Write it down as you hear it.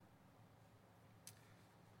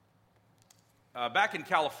Back in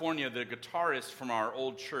California, the guitarist from our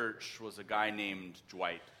old church was a guy named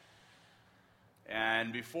Dwight.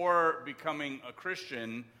 And before becoming a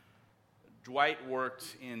Christian, Dwight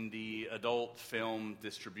worked in the adult film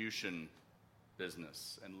distribution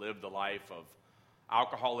business and lived a life of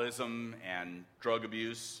alcoholism and drug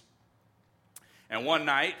abuse. And one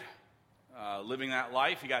night, living that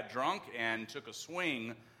life, he got drunk and took a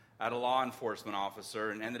swing at a law enforcement officer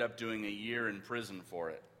and ended up doing a year in prison for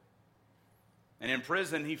it. And in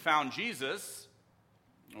prison, he found Jesus,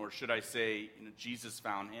 or should I say, Jesus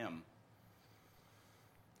found him.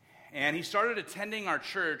 And he started attending our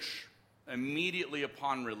church immediately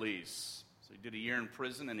upon release. So he did a year in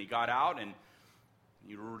prison, and he got out, and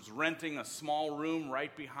he was renting a small room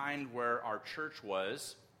right behind where our church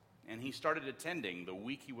was, and he started attending the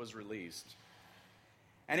week he was released.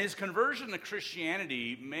 And his conversion to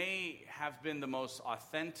Christianity may have been the most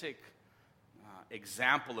authentic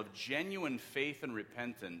example of genuine faith and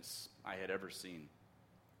repentance I had ever seen.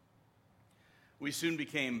 We soon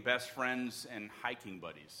became best friends and hiking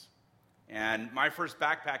buddies. And my first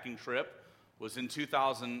backpacking trip was in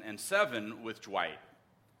 2007 with Dwight.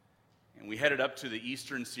 And we headed up to the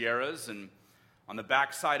Eastern Sierras and on the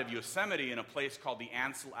backside of Yosemite in a place called the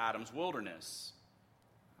Ansel Adams Wilderness.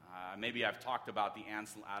 Maybe I've talked about the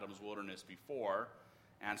Ansel Adams Wilderness before.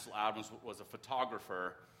 Ansel Adams was a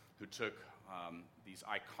photographer who took these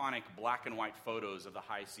iconic black and white photos of the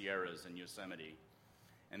high Sierras in Yosemite.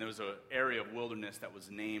 And there was an area of wilderness that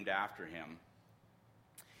was named after him.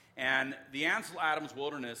 And the Ansel Adams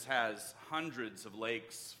Wilderness has hundreds of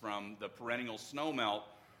lakes from the perennial snowmelt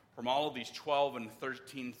from all of these 12 and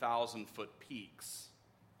 13,000 foot peaks.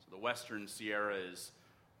 So the Western Sierra is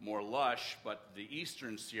more lush, but the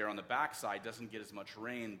Eastern Sierra on the backside doesn't get as much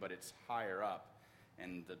rain, but it's higher up.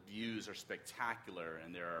 And the views are spectacular,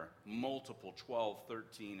 and there are multiple 12,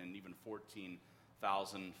 13, and even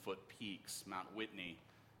 14,000 foot peaks. Mount Whitney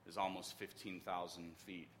is almost 15,000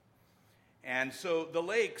 feet. And so the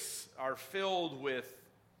lakes are filled with,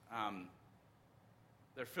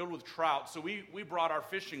 trout. So we brought our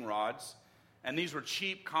fishing rods, and these were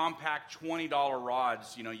cheap, compact, $20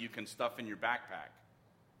 rods, you can stuff in your backpack.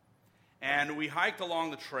 And we hiked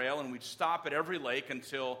along the trail, and we'd stop at every lake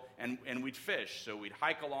and we'd fish. So we'd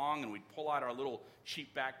hike along, and we'd pull out our little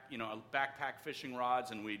cheap backpack fishing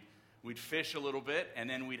rods, and we'd fish a little bit, and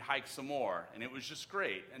then we'd hike some more. And it was just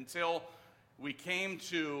great until we came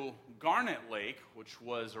to Garnet Lake, which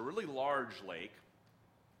was a really large lake,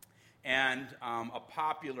 and a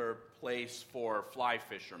popular place for fly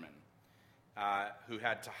fishermen who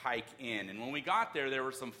had to hike in. And when we got there, there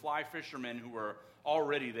were some fly fishermen who were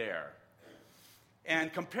already there.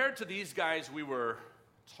 And compared to these guys, we were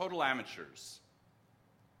total amateurs.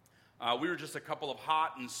 We were just a couple of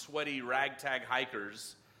hot and sweaty ragtag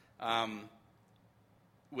hikers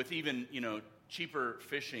with even, cheaper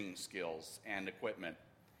fishing skills and equipment.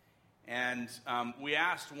 And we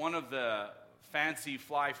asked one of the fancy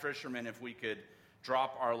fly fishermen if we could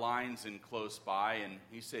drop our lines in close by, and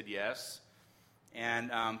he said yes.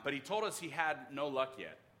 And but he told us he had no luck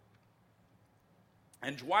yet.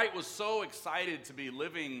 And Dwight was so excited to be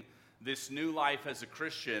living this new life as a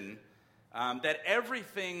Christian that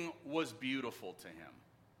everything was beautiful to him.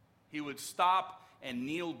 He would stop and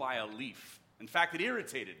kneel by a leaf. In fact, it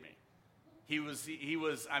irritated me. He was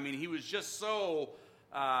just so,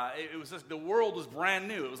 it was just, the world was brand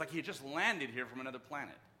new. It was like he had just landed here from another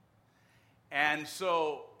planet. And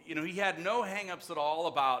so, he had no hang-ups at all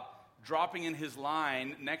about dropping in his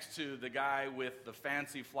line next to the guy with the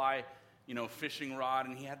fancy fly fishing rod,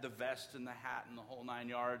 and he had the vest and the hat and the whole 9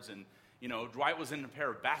 yards, and, Dwight was in a pair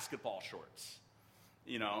of basketball shorts,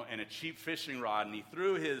 and a cheap fishing rod, and he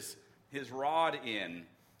threw his rod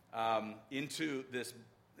into this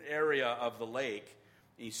area of the lake,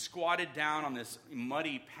 and he squatted down on this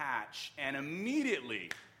muddy patch, and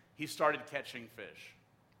immediately he started catching fish.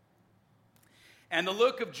 And the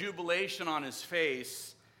look of jubilation on his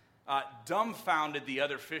face dumbfounded the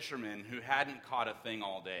other fishermen who hadn't caught a thing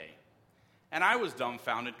all day. And I was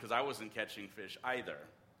dumbfounded because I wasn't catching fish either.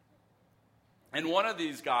 And one of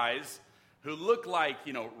these guys who looked like,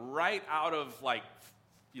 right out of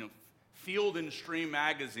Field and Stream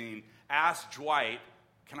magazine asked Dwight,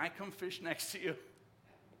 "Can I come fish next to you?"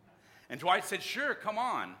 And Dwight said, "Sure, come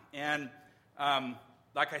on." And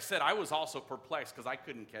like I said, I was also perplexed because I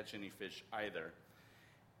couldn't catch any fish either.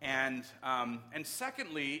 And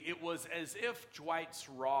secondly, it was as if Dwight's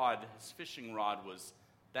rod, his fishing rod, was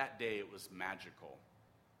that day it was magical.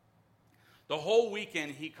 The whole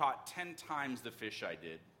weekend he caught 10 times the fish I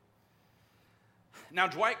did. Now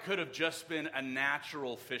Dwight could have just been a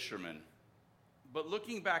natural fisherman, but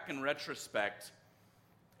looking back in retrospect,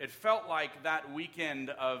 it felt like that weekend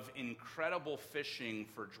of incredible fishing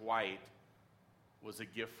for Dwight was a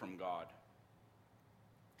gift from God.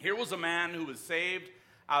 Here was a man who was saved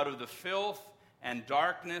out of the filth and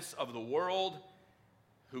darkness of the world,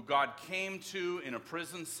 who God came to in a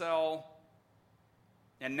prison cell,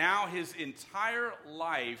 and now his entire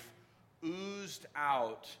life oozed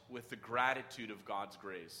out with the gratitude of God's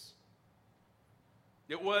grace.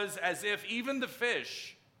 It was as if even the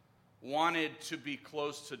fish wanted to be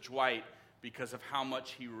close to Dwight because of how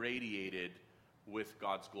much he radiated with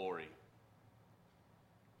God's glory.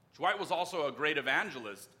 Dwight was also a great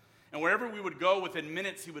evangelist, and wherever we would go, within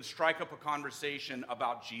minutes he would strike up a conversation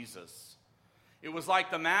about Jesus. It was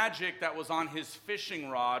like the magic that was on his fishing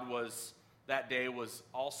rod that day was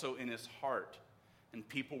also in his heart, and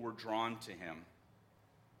people were drawn to him.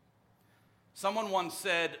 Someone once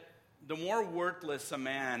said, "The more worthless a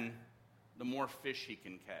man, the more fish he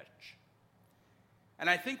can catch." And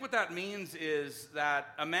I think what that means is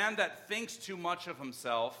that a man that thinks too much of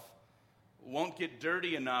himself won't get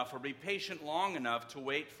dirty enough or be patient long enough to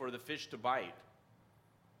wait for the fish to bite.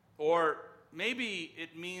 Or maybe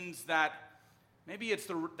it means that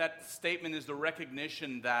that statement is the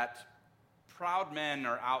recognition that proud men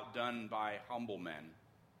are outdone by humble men.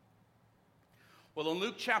 Well, in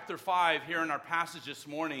Luke chapter 5, here in our passage this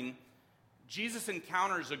morning, Jesus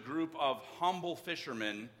encounters a group of humble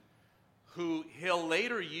fishermen who he'll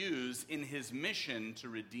later use in his mission to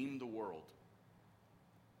redeem the world.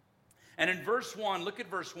 And in verse 1, look at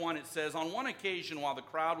verse 1, it says, "On one occasion, while the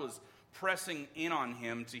crowd was pressing in on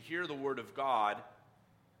him to hear the word of God,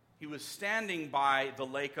 he was standing by the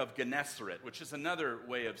lake of Gennesaret," which is another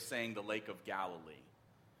way of saying the lake of Galilee.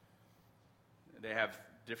 They have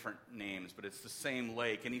different names, but it's the same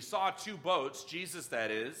lake. "And he saw two boats," Jesus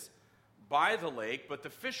that is, "by the lake, but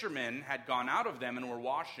the fishermen had gone out of them and were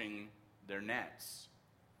washing their nets."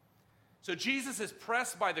 So Jesus is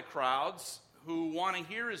pressed by the crowds who want to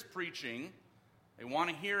hear his preaching. They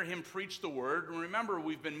want to hear him preach the word. And remember,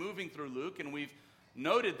 we've been moving through Luke, and we've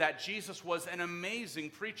noted that Jesus was an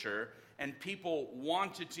amazing preacher, and people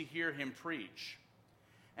wanted to hear him preach.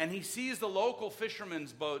 And he sees the local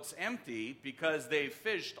fishermen's boats empty because they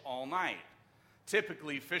fished all night.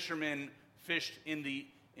 Typically, fishermen fished in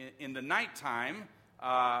the nighttime,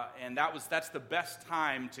 and that's the best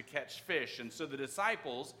time to catch fish. And so the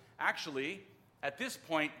disciples, actually, at this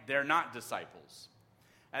point, they're not disciples.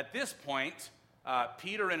 At this point,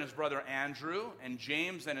 Peter and his brother Andrew and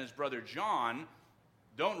James and his brother John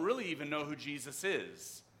don't really even know who Jesus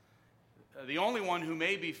is. The only one who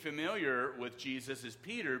may be familiar with Jesus is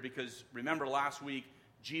Peter, because remember last week,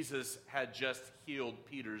 Jesus had just healed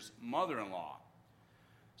Peter's mother-in-law.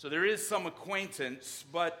 So there is some acquaintance,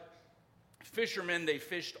 but fishermen, they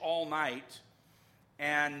fished all night,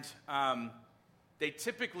 and they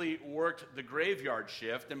typically worked the graveyard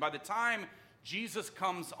shift, and by the time Jesus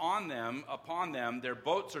comes upon them, their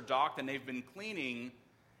boats are docked, and they've been cleaning,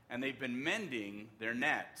 and they've been mending their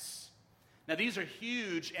nets. Now, these are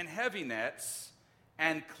huge and heavy nets,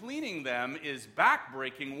 and cleaning them is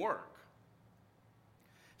back-breaking work.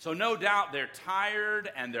 So no doubt they're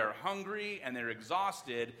tired, and they're hungry, and they're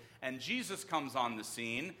exhausted, and Jesus comes on the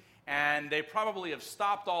scene, and they probably have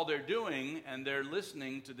stopped all they're doing, and they're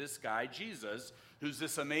listening to this guy, Jesus, who's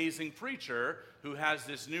this amazing preacher who has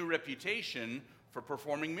this new reputation for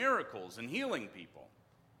performing miracles and healing people.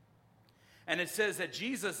 And it says that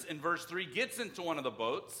Jesus, in verse 3, gets into one of the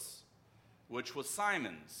boats, which was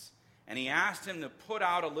Simon's, and he asked him to put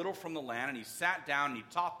out a little from the land, and he sat down and he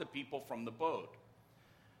taught the people from the boat.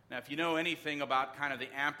 Now, if you know anything about kind of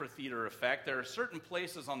the amphitheater effect, there are certain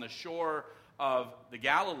places on the shore of the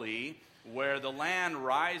Galilee where the land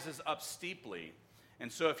rises up steeply.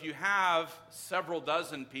 And so if you have several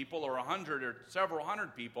dozen people or 100 or several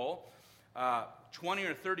hundred people 20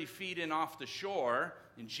 or 30 feet in off the shore,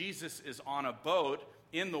 and Jesus is on a boat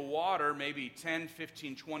in the water maybe 10,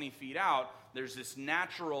 15, 20 feet out, there's this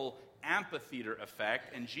natural amphitheater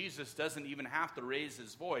effect, and Jesus doesn't even have to raise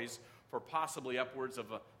his voice for possibly upwards of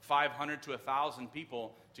 500 to 1,000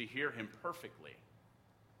 people to hear him perfectly.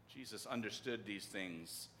 Jesus understood these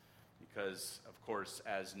things because, of course,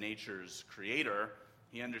 as nature's creator,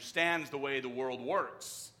 he understands the way the world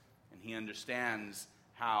works, and he understands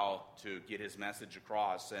how to get his message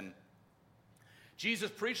across. And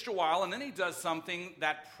Jesus preached a while, and then he does something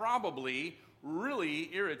that probably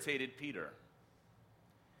really irritated Peter.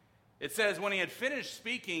 It says, when he had finished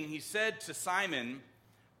speaking, he said to Simon,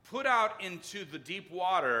 "Put out into the deep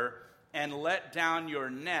water and let down your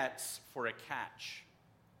nets for a catch."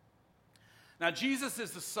 Now, Jesus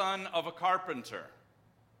is the son of a carpenter.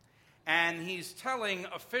 and he's telling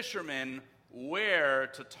a fisherman where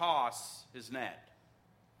to toss his net.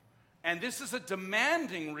 And this is a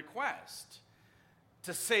demanding request,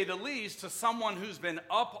 to say the least, to someone who's been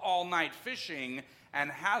up all night fishing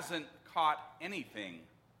and hasn't caught anything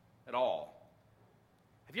at all.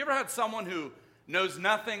 Have you ever had someone who knows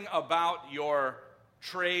nothing about your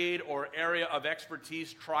trade or area of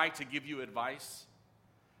expertise try to give you advice?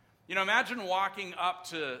 You know, imagine walking up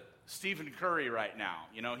to Stephen Curry right now.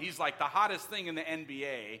 You know, he's like the hottest thing in the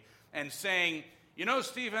NBA, and saying, you know,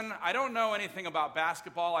 Stephen, I don't know anything about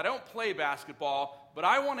basketball. I don't play basketball, but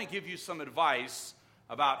I want to give you some advice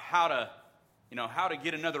about how to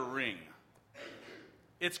get another ring.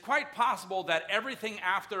 It's quite possible that everything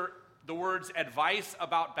after the words advice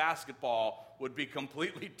about basketball would be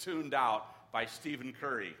completely tuned out by Stephen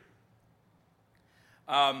Curry.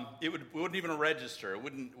 It wouldn't even register.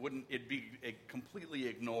 It'd be completely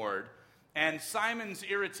ignored. And Simon's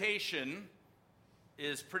irritation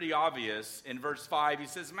is pretty obvious. In verse 5, he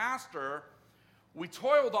says, Master, we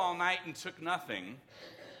toiled all night and took nothing.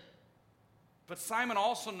 But Simon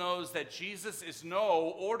also knows that Jesus is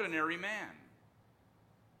no ordinary man.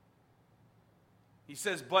 He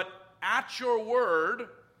says, but at your word,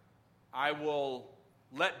 I will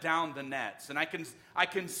let down the nets. And I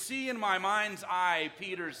can see in my mind's eye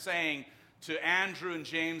Peter saying to Andrew and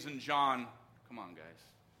James and John, come on, guys.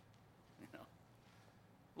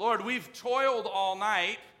 Lord, we've toiled all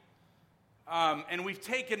night, and we've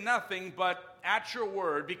taken nothing, but at your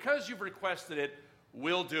word, because you've requested it,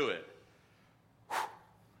 we'll do it.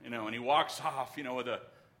 And he walks off,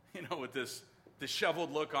 with this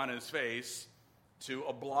disheveled look on his face to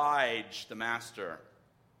oblige the master.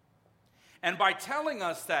 And by telling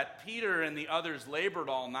us that Peter and the others labored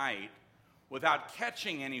all night without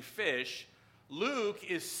catching any fish, Luke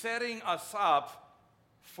is setting us up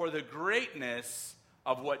for the greatness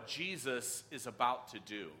of what Jesus is about to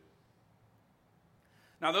do.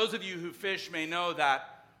 Now, those of you who fish may know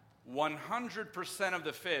that 100% of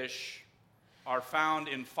the fish are found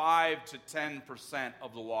in 5 to 10%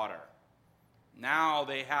 of the water. Now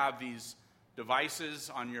they have these devices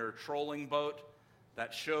on your trolling boat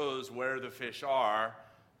that shows where the fish are,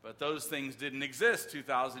 but those things didn't exist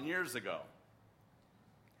 2,000 years ago.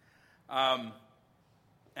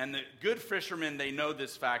 And the good fishermen, they know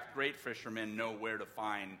this fact. Great fishermen know where to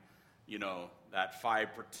find, that 5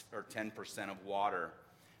 or 10% of water.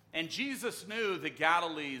 And Jesus knew the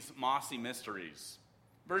Galilee's mossy mysteries.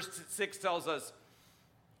 Verse 6 tells us,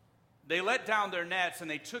 they let down their nets, and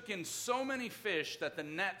they took in so many fish that the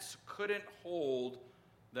nets couldn't hold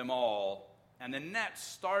them all, and the nets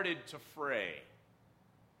started to fray.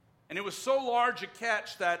 And it was so large a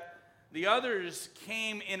catch that the others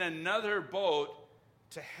came in another boat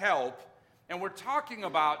to help, and we're talking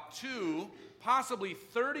about 2, possibly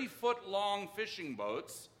 30-foot-long fishing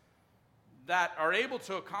boats that are able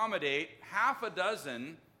to accommodate half a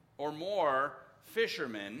dozen or more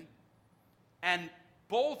fishermen, and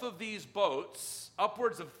both of these boats,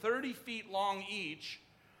 upwards of 30 feet long each,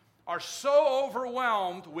 are so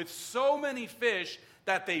overwhelmed with so many fish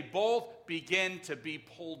that they both begin to be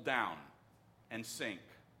pulled down and sink.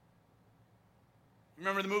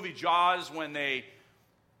 Remember the movie Jaws, when they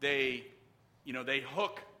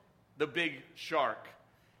hook the big shark,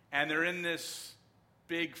 and they're in this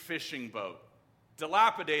big fishing boat,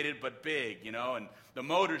 dilapidated but big, and the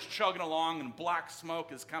motor's chugging along, and black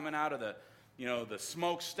smoke is coming out of the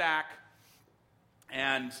smokestack,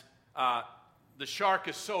 and the shark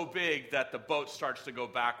is so big that the boat starts to go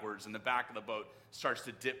backwards, and the back of the boat starts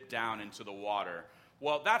to dip down into the water.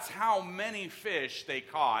 Well, that's how many fish they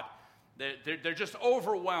caught. They're just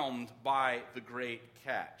overwhelmed by the great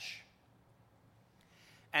catch.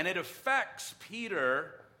 And it affects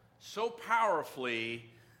Peter so powerfully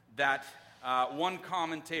that one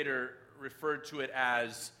commentator referred to it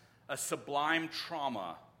as a sublime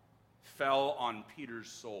trauma fell on Peter's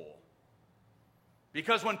soul.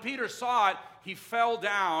 Because when Peter saw it, he fell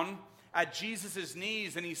down at Jesus'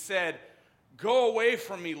 knees and he said, "Go away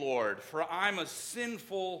from me, Lord, for I'm a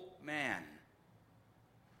sinful man."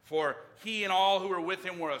 For he and all who were with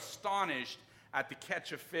him were astonished at the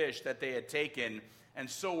catch of fish that they had taken, and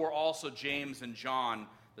so were also James and John,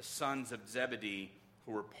 the sons of Zebedee,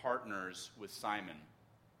 who were partners with Simon.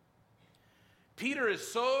 Peter is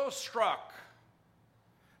so struck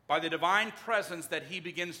by the divine presence that he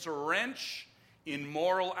begins to wrench in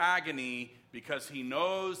moral agony because he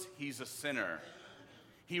knows he's a sinner.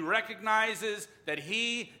 He recognizes that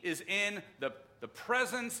he is in the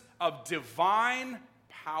presence of divine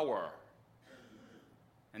power.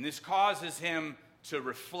 And this causes him to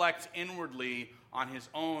reflect inwardly on his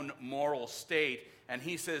own moral state and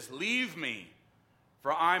he says, "Leave me,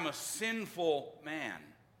 for I'm a sinful man."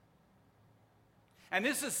 And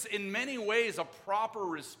this is in many ways a proper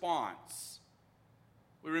response.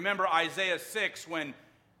 We remember Isaiah 6 when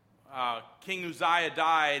King Uzziah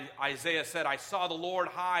died. Isaiah said, "I saw the Lord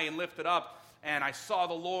high and lifted up, and I saw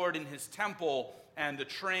the Lord in his temple, and the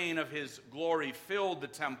train of his glory filled the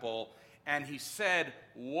temple. And he said,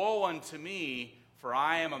 Woe unto me, for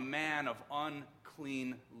I am a man of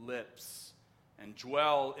unclean lips, and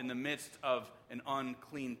dwell in the midst of an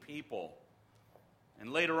unclean people."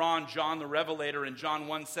 And later on, John the Revelator in John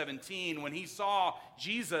 1:17, when he saw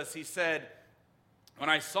Jesus, he said, "When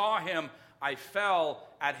I saw him, I fell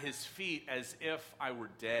at his feet as if I were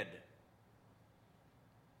dead."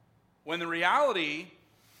 When the reality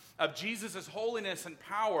of Jesus' holiness and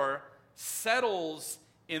power settles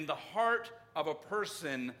in the heart of a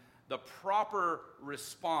person, the proper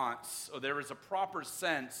response, or there is a proper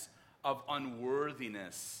sense of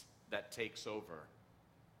unworthiness that takes over.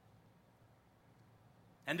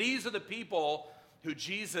 And these are the people who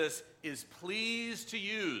Jesus is pleased to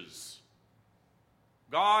use.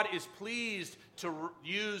 God is pleased to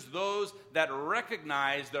use those that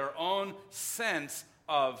recognize their own sense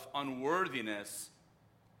of unworthiness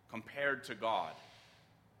compared to God.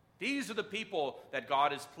 These are the people that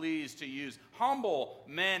God is pleased to use. Humble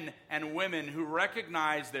men and women who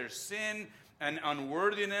recognize their sin and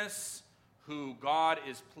unworthiness, who God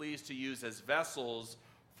is pleased to use as vessels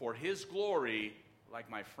for his glory, like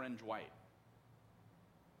my friend Dwight.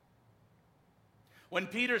 When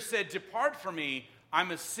Peter said, "Depart from me,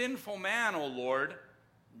 I'm a sinful man, O Lord,"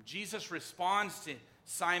 Jesus responds to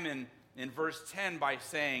Simon in verse 10 by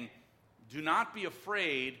saying, "Do not be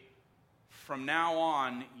afraid. From now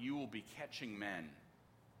on, you will be catching men."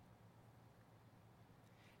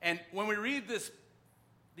 And when we read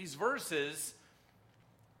these verses,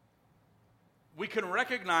 we can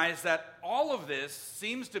recognize that all of this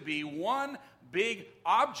seems to be one big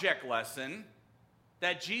object lesson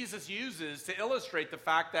that Jesus uses to illustrate the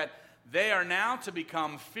fact that they are now to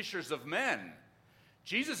become fishers of men.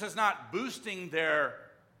 Jesus is not boosting their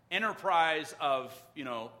enterprise of,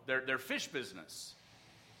 their fish business.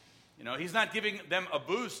 He's not giving them a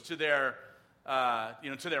boost to their,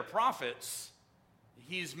 to their profits.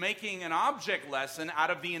 He's making an object lesson out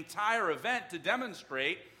of the entire event to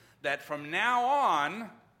demonstrate that from now on,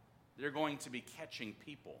 they're going to be catching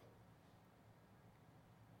people.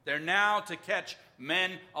 They're now to catch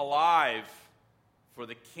men alive for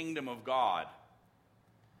the kingdom of God.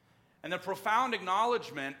 And the profound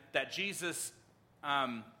acknowledgement that Jesus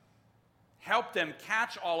helped them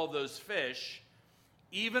catch all of those fish,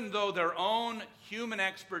 even though their own human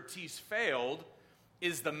expertise failed,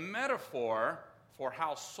 is the metaphor for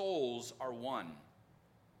how souls are won.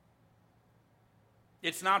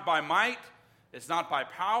 It's not by might, it's not by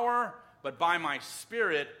power, but by my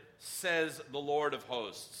Spirit, says the Lord of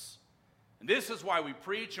hosts. And this is why we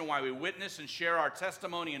preach and why we witness and share our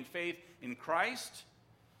testimony and faith in Christ.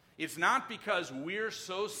 It's not because we're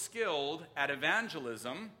so skilled at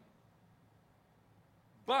evangelism,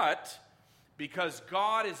 but because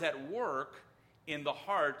God is at work in the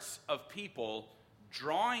hearts of people,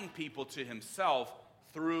 drawing people to himself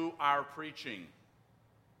through our preaching.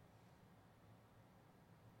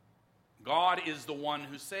 God is the one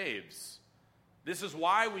who saves. This is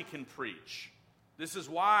why we can preach. This is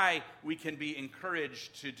why we can be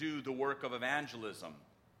encouraged to do the work of evangelism.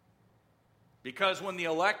 Because when the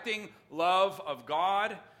electing love of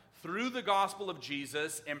God through the gospel of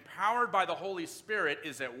Jesus, empowered by the Holy Spirit,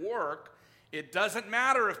 is at work, it doesn't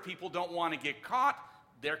matter if people don't want to get caught,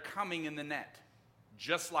 they're coming in the net.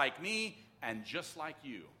 Just like me and just like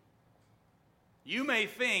you. You may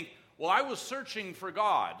think, well, I was searching for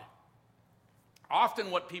God.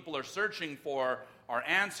 Often what people are searching for are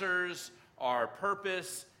answers, our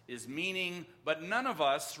purpose, is meaning, but none of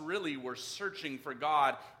us really were searching for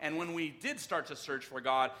God. And when we did start to search for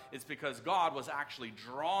God, it's because God was actually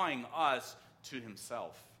drawing us to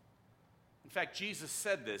himself. In fact, Jesus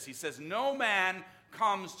said this. He says, "No man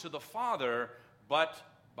comes to the Father but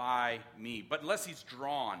by me." But unless he's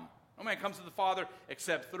drawn. No man comes to the Father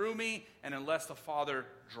except through me, and unless the Father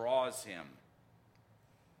draws him.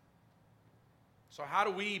 So how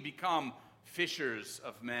do we become fishers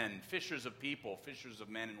of men, fishers of people, fishers of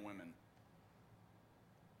men and women?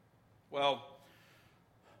 Well,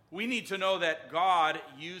 we need to know that God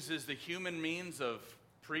uses the human means of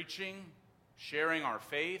preaching, sharing our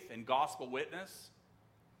faith, and gospel witness.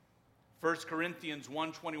 1 Corinthians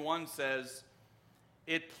 1:21 says,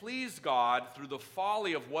 "It pleased God through the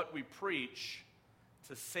folly of what we preach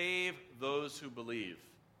to save those who believe."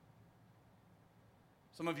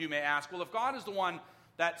 Some of you may ask, well, if God is the one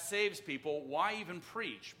that saves people, why even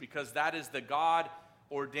preach? Because that is the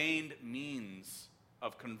God-ordained means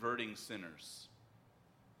of converting sinners.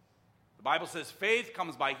 The Bible says faith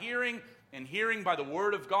comes by hearing, and hearing by the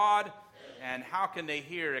word of God. And how can they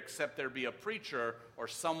hear except there be a preacher or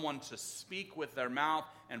someone to speak with their mouth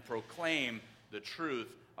and proclaim the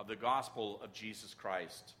truth of the gospel of Jesus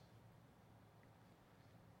Christ?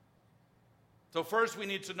 So first we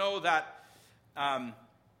need to know that,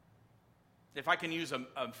 if I can use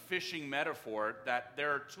a fishing metaphor, that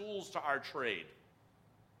there are tools to our trade.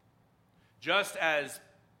 Just as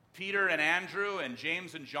Peter and Andrew and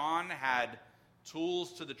James and John had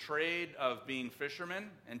tools to the trade of being fishermen,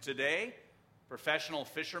 and today professional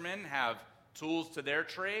fishermen have tools to their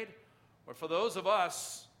trade, or for those of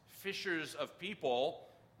us fishers of people,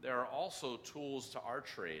 there are also tools to our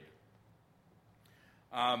trade.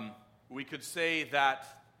 We could say that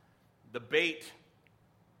the bait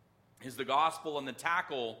is the gospel and the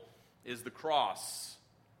tackle is the cross.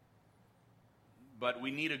 But we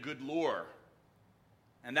need a good lure.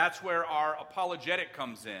 And that's where our apologetic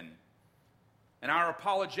comes in. And our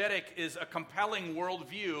apologetic is a compelling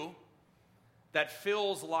worldview that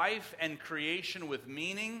fills life and creation with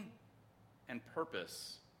meaning and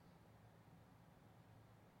purpose.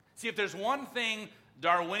 See, if there's one thing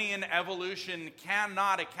Darwinian evolution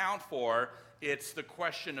cannot account for, it's the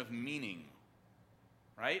question of meaning,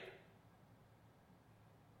 right?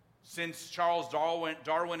 Since Charles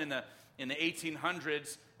Darwin in the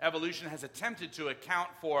 1800s, evolution has attempted to account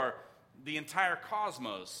for the entire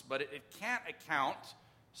cosmos, but it can't account,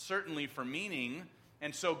 certainly, for meaning,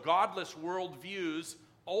 and so godless worldviews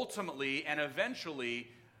ultimately and eventually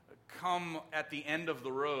come at the end of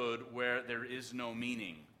the road where there is no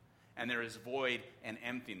meaning, and there is void and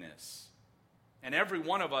emptiness. And every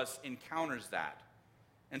one of us encounters that.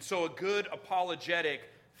 And so a good apologetic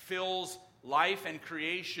fills life and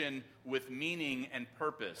creation with meaning and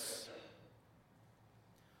purpose.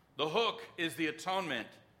 The hook is the atonement,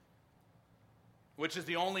 which is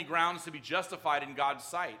the only grounds to be justified in God's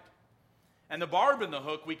sight. And the barb in the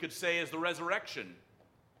hook, we could say, is the resurrection.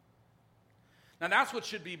 Now that's what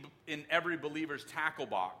should be in every believer's tackle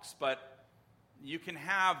box, but you can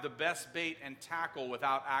have the best bait and tackle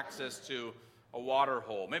without access to a water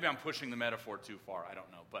hole. Maybe I'm pushing the metaphor too far, I don't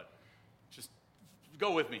know, but just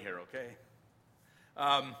go with me here, okay?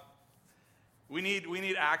 We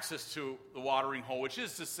need access to the watering hole, which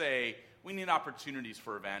is to say, we need opportunities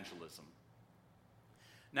for evangelism.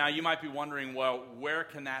 Now, you might be wondering, well, where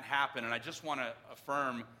can that happen? And I just want to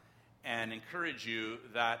affirm and encourage you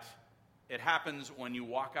that it happens when you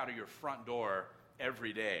walk out of your front door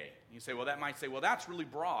every day. You say, well, that might say, well, that's really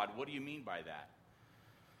broad. What do you mean by that?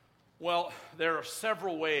 Well, there are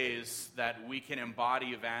several ways that we can embody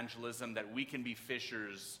evangelism, that we can be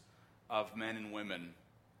fishers of men and women.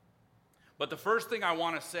 But the first thing I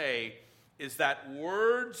want to say is that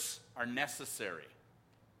words are necessary.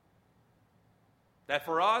 That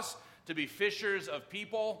for us to be fishers of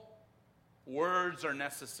people, words are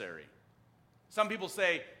necessary. Some people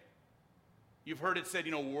say, you've heard it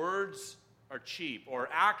said, words are cheap, or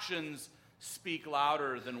actions speak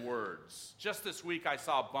louder than words. Just this week I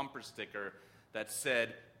saw a bumper sticker that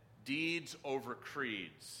said, deeds over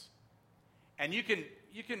creeds. And you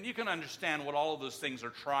can understand what all of those things are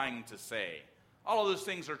trying to say. All of those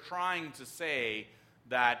things are trying to say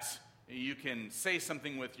that you can say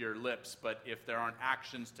something with your lips, but if there aren't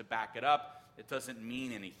actions to back it up, it doesn't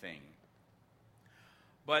mean anything.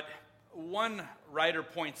 But one writer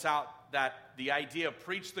points out that the idea of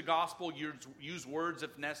preach the gospel, use words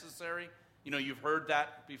if necessary. You've heard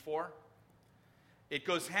that before. It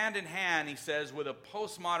goes hand in hand, he says, with a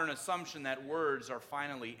postmodern assumption that words are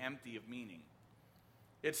finally empty of meaning.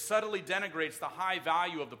 It subtly denigrates the high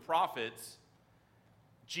value of the prophets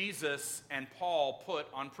Jesus and Paul put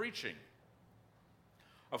on preaching.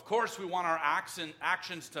 Of course, we want our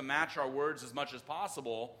actions to match our words as much as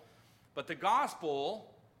possible, but the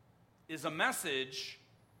gospel is a message,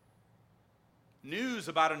 news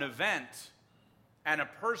about an event and a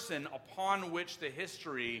person upon which the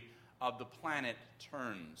history of the planet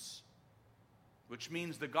turns, which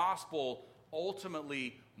means the gospel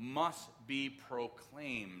ultimately must be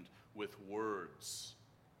proclaimed with words.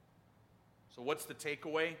 So what's the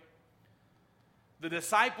takeaway? The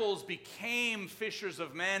disciples became fishers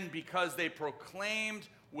of men because they proclaimed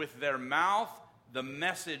with their mouth the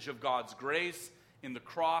message of God's grace in the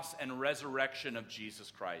cross and resurrection of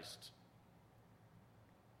Jesus Christ.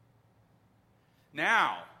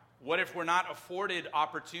 Now, what if we're not afforded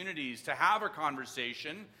opportunities to have a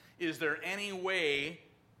conversation? Is there any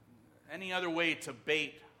other way to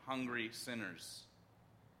bait hungry sinners?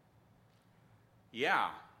 Yeah,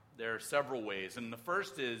 there are several ways. And the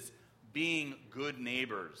first is being good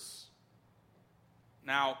neighbors.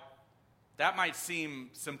 Now, that might seem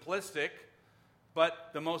simplistic, but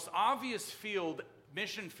the most obvious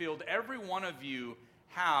mission field every one of you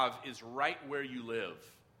have is right where you live.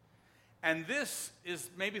 And this is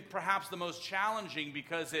maybe perhaps the most challenging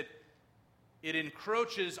because it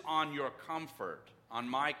encroaches on your comfort, on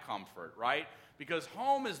my comfort, right? Because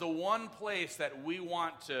home is the one place that we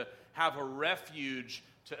want to have a refuge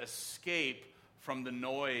to escape from the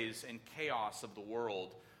noise and chaos of the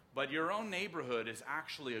world. But your own neighborhood is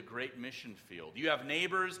actually a great mission field. You have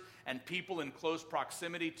neighbors and people in close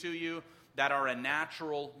proximity to you that are a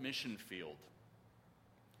natural mission field.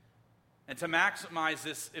 And to maximize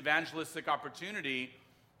this evangelistic opportunity,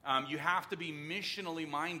 you have to be missionally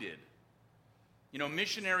minded. You know,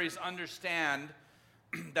 missionaries understand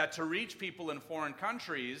that to reach people in foreign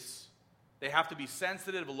countries, they have to be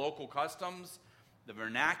sensitive to local customs, the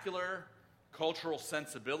vernacular, cultural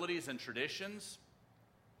sensibilities and traditions.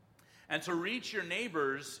 And to reach your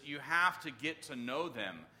neighbors, you have to get to know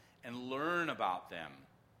them and learn about them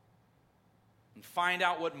and find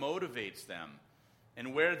out what motivates them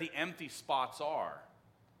and where the empty spots are,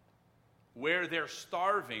 where they're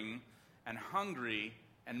starving and hungry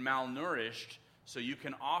and malnourished, so you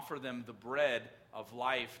can offer them the bread of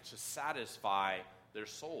life to satisfy their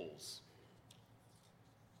souls.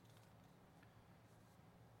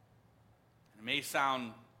 It may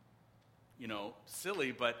sound,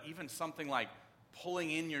 silly, but even something like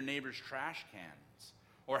pulling in your neighbor's trash cans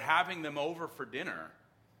or having them over for dinner.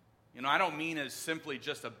 I don't mean as simply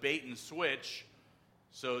just a bait and switch,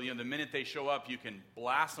 so the minute they show up, you can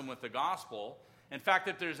blast them with the gospel. In fact,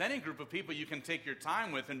 if there's any group of people you can take your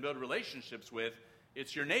time with and build relationships with,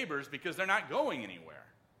 it's your neighbors, because they're not going anywhere.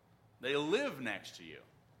 They live next to you.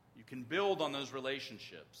 You can build on those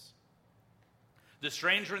relationships. The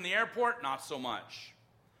stranger in the airport, not so much.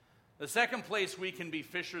 The second place we can be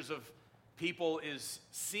fishers of people is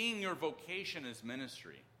seeing your vocation as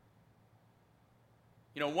ministry.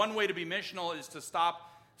 One way to be missional is to stop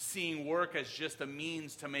seeing work as just a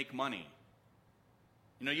means to make money.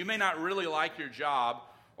 You may not really like your job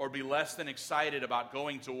or be less than excited about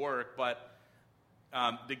going to work, but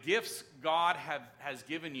the gifts God has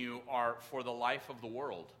given you are for the life of the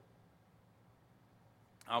world.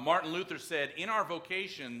 Martin Luther said, "In our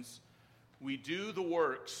vocations, we do the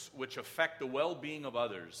works which affect the well-being of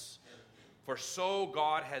others, for so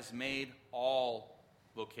God has made all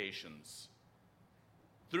vocations."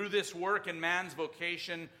 Through this work in man's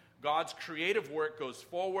vocation, God's creative work goes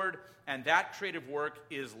forward, and that creative work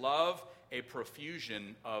is love, a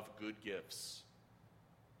profusion of good gifts.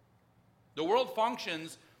 The world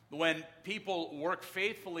functions when people work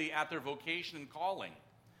faithfully at their vocation and calling.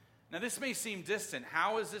 Now, this may seem distant.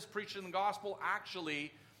 How is this preaching the gospel?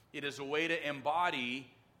 Actually, it is a way to embody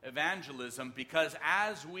evangelism, because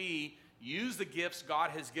as we use the gifts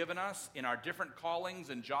God has given us in our different callings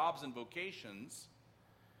and jobs and vocations,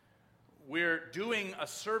 we're doing a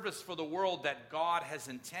service for the world that God has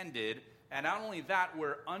intended. And not only that,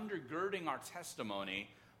 we're undergirding our testimony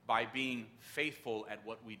by being faithful at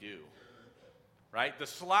what we do. Right? The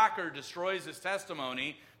slacker destroys his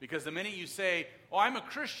testimony, because the minute you say, "Oh, I'm a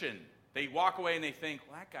Christian," they walk away and they think,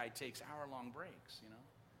 "Well, that guy takes hour-long breaks,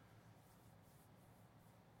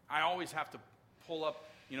 I always have to pull up,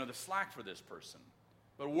 the slack for this person."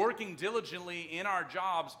 But working diligently in our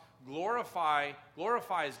jobs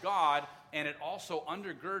glorifies God, and it also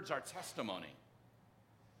undergirds our testimony.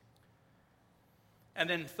 And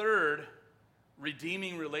then third,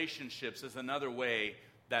 redeeming relationships is another way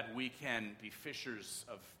that we can be fishers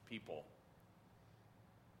of people.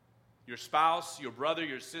 Your spouse, your brother,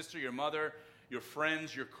 your sister, your mother, your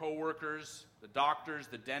friends, your coworkers, the doctors,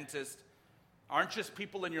 the dentist, aren't just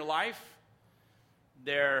people in your life.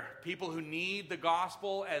 They're people who need the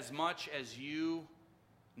gospel as much as you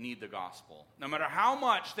need the gospel. No matter how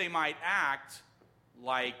much they might act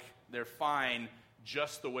like they're fine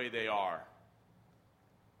just the way they are.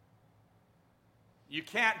 You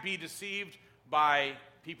can't be deceived by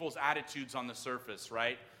people's attitudes on the surface,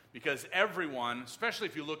 right? Because everyone, especially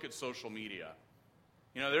if you look at social media,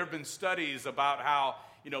 there have been studies about how,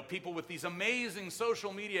 people with these amazing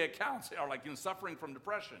social media accounts are suffering from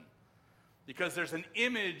depression. Because there's an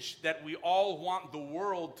image that we all want the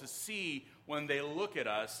world to see when they look at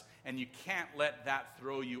us, and you can't let that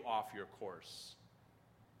throw you off your course.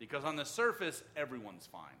 Because on the surface, everyone's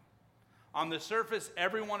fine. On the surface,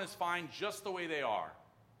 everyone is fine just the way they are.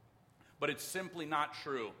 But it's simply not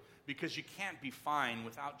true, because you can't be fine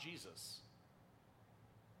without Jesus.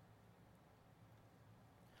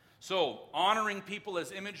 So, honoring people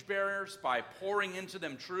as image bearers by pouring into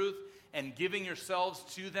them truth and giving yourselves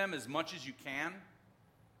to them as much as you can.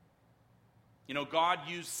 You know, God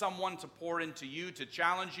used someone to pour into you, to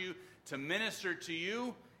challenge you, to minister to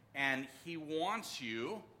you, and He wants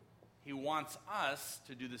us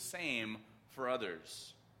to do the same for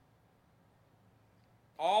others.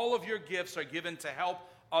 All of your gifts are given to help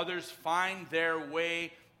others find their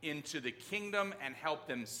way into the kingdom and help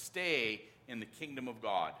them stay in the kingdom of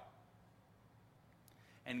God.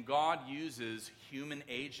 And God uses human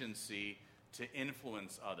agency to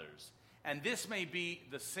influence others. And this may be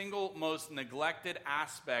the single most neglected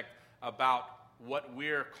aspect about what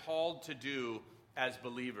we're called to do as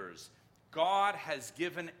believers. God has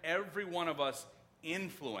given every one of us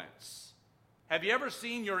influence. Have you ever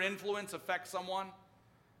seen your influence affect someone?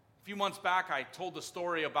 A few months back, I told the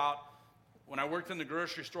story about when I worked in the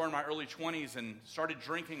grocery store in my early 20s and started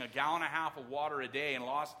drinking 1.5 gallons of water a day and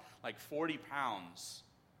lost like 40 pounds.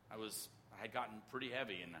 I had gotten pretty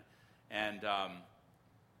heavy, and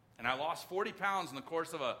I lost 40 pounds in the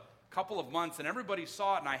course of a couple of months, and everybody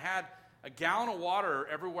saw it, and I had 1 gallon of water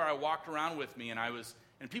everywhere I walked around with me,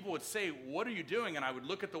 and people would say, "What are you doing?" And I would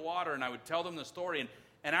look at the water, and I would tell them the story,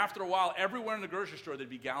 and after a while, everywhere in the grocery store, there'd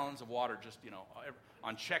be gallons of water just,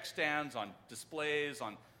 on check stands, on displays,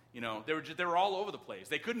 they were all over the place.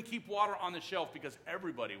 They couldn't keep water on the shelf because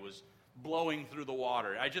everybody was blowing through the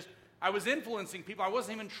water. I was influencing people. I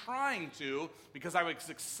wasn't even trying to because I was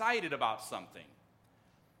excited about something.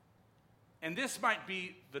 And this might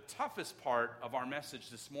be the toughest part of our message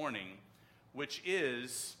this morning, which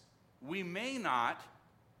is we may not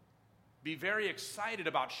be very excited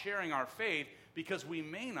about sharing our faith because we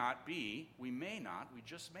just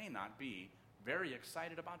may not be very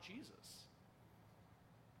excited about Jesus.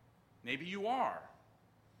 Maybe you are,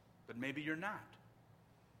 but maybe you're not.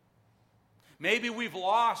 Maybe we've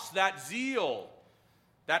lost that zeal,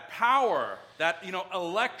 that power, that,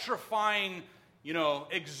 electrifying,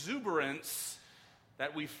 exuberance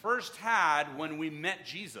that we first had when we met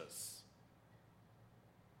Jesus.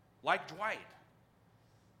 Like Dwight.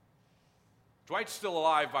 Dwight's still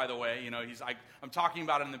alive, by the way. I'm talking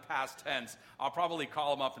about it in the past tense. I'll probably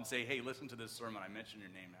call him up and say, "Hey, listen to this sermon. I mentioned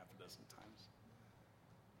your name half a dozen times."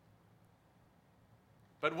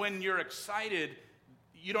 But when you're excited,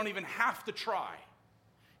 you don't even have to try.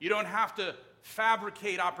 You don't have to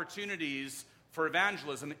fabricate opportunities for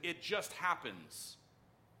evangelism. It just happens.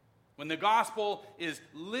 When the gospel is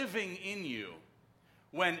living in you,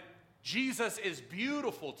 when Jesus is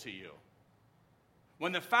beautiful to you,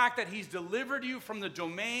 when the fact that He's delivered you from the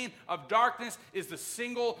domain of darkness is the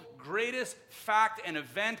single greatest fact and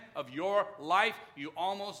event of your life, you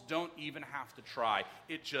almost don't even have to try.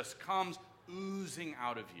 It just comes oozing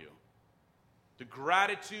out of you. The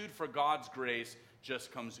gratitude for God's grace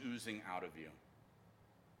just comes oozing out of you.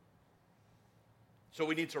 So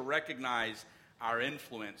we need to recognize our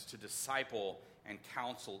influence to disciple and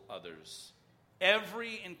counsel others.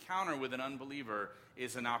 Every encounter with an unbeliever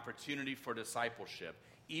is an opportunity for discipleship,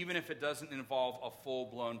 even if it doesn't involve a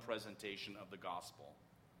full-blown presentation of the gospel.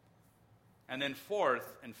 And then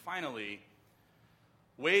fourth and finally,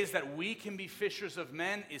 ways that we can be fishers of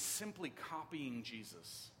men is simply copying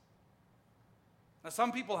Jesus. Now,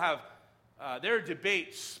 some people have, there are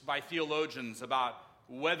debates by theologians about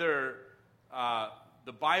whether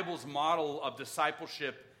the Bible's model of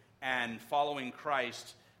discipleship and following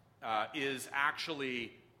Christ is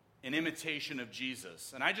actually an imitation of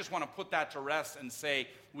Jesus. And I just want to put that to rest and say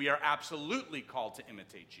we are absolutely called to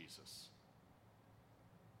imitate Jesus.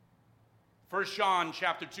 1 John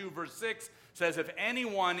chapter 2, verse 6 says, "If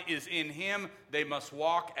anyone is in Him, they must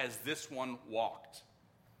walk as this one walked."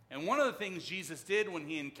 And one of the things Jesus did when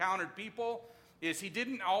He encountered people is He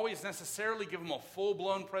didn't always necessarily give them a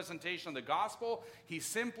full-blown presentation of the gospel. He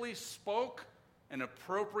simply spoke an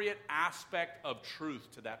appropriate aspect of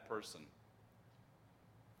truth to that person.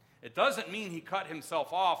 It doesn't mean He cut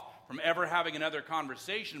Himself off from ever having another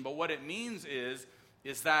conversation, but what it means is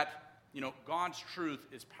that, God's truth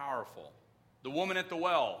is powerful. The woman at the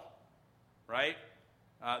well, right?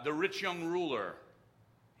 The rich young ruler,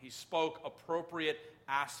 he spoke appropriate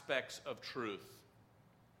aspects of truth.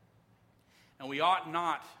 And we ought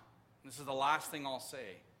not, this is the last thing I'll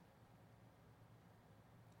say,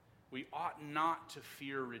 we ought not to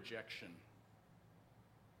fear rejection.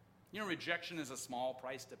 Rejection is a small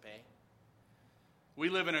price to pay. We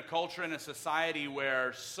live in a culture and a society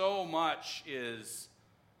where so much is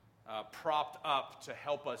propped up to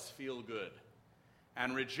help us feel good.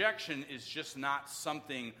 And rejection is just not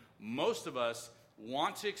something most of us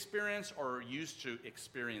want to experience or are used to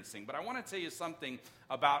experiencing. But I want to tell you something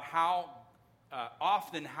about how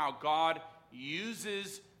often how God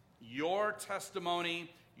uses your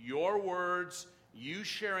testimony, your words, you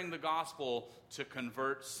sharing the gospel to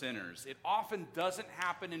convert sinners. It often doesn't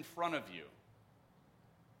happen in front of you.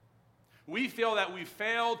 We feel that we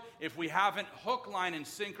failed if we haven't hook, line, and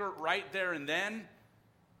sinker right there and then,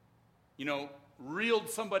 reeled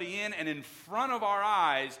somebody in, and in front of our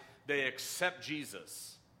eyes, they accept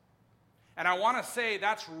Jesus. And I want to say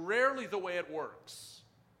that's rarely the way it works.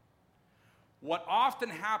 What often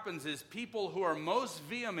happens is people who are most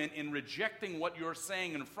vehement in rejecting what you're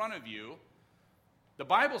saying in front of you, the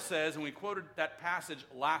Bible says, and we quoted that passage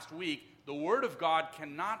last week, the word of God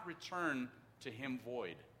cannot return to him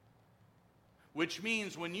void. Which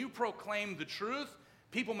means when you proclaim the truth,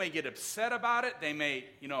 people may get upset about it. They may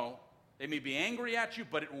be angry at you,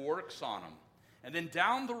 but it works on them. And then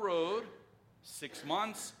down the road, 6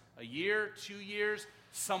 months, a year, 2 years,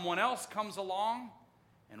 someone else comes along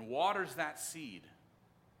and waters that seed.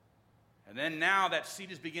 And then now that seed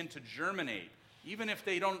has begun to germinate, even if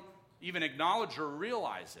they don't even acknowledge or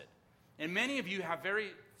realize it. And many of you have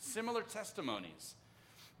very similar testimonies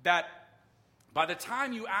that by the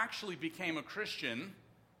time you actually became a Christian,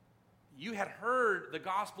 you had heard the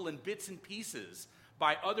gospel in bits and pieces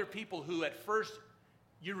by other people who at first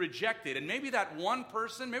you rejected. And maybe that one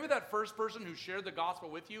person, maybe that first person who shared the gospel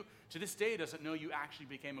with you, to this day doesn't know you actually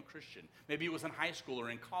became a Christian. Maybe it was in high school or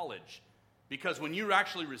in college. Because when you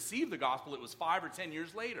actually received the gospel, it was 5 or 10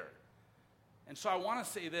 years later. And so I want to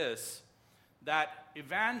say this, that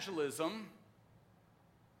evangelism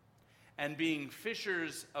and being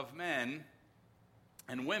fishers of men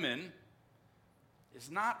and women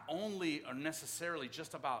is not only or necessarily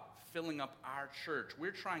just about filling up our church.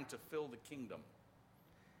 We're trying to fill the kingdom.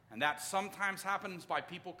 And that sometimes happens by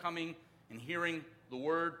people coming and hearing the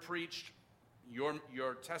word preached,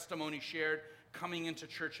 your testimony shared, coming into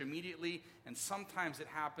church immediately, and sometimes it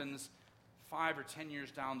happens 5 or 10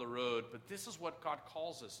 years down the road, but this is what God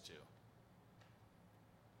calls us to.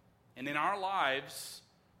 And in our lives,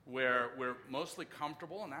 where we're mostly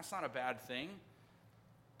comfortable, and that's not a bad thing,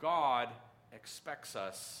 God expects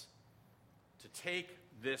us to take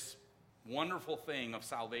this wonderful thing of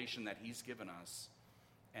salvation that he's given us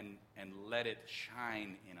and let it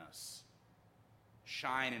shine in us.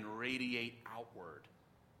 Shine and radiate outward.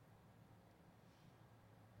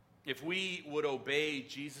 If we would obey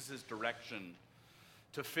Jesus' direction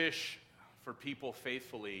to fish for people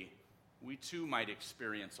faithfully, we too might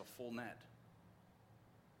experience a full net.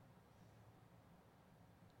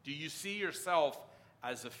 Do you see yourself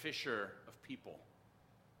as a fisher of people?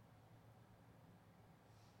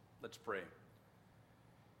 Let's pray.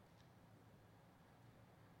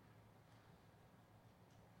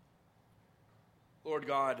 Lord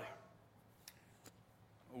God,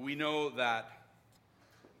 we know that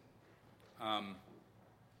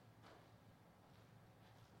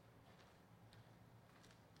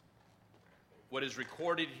what is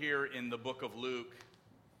recorded here in the book of Luke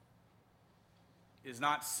is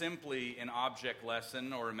not simply an object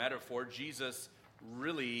lesson or a metaphor. Jesus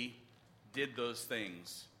really did those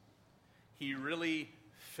things. He really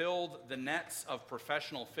filled the nets of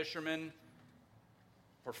professional fishermen,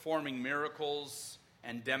 performing miracles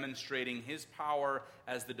and demonstrating his power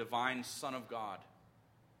as the divine Son of God.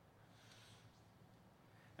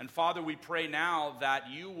 And Father, we pray now that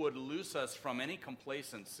you would loose us from any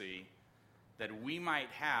complacency that we might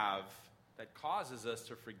have that causes us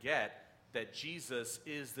to forget that Jesus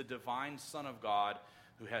is the divine Son of God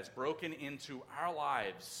who has broken into our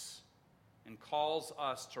lives and calls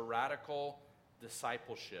us to radical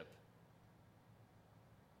discipleship,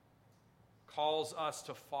 calls us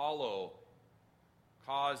to follow,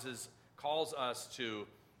 calls us to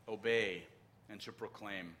obey and to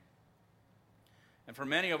proclaim. And for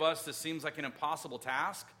many of us, this seems like an impossible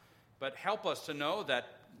task, but help us to know that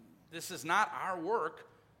this is not our work,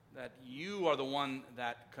 that you are the one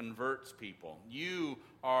that converts people. You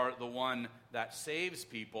are the one that saves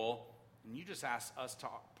people, and you just ask us to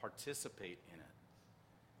participate in it.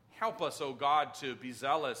 Help us, O God, to be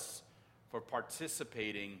zealous for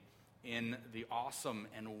participating in the awesome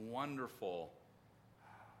and wonderful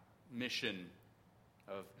mission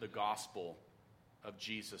of the gospel of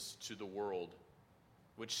Jesus to the world,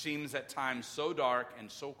 which seems at times so dark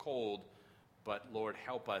and so cold, but Lord,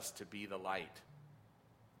 help us to be the light.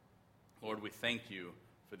 Lord, we thank you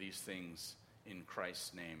for these things in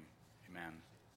Christ's name. Amen.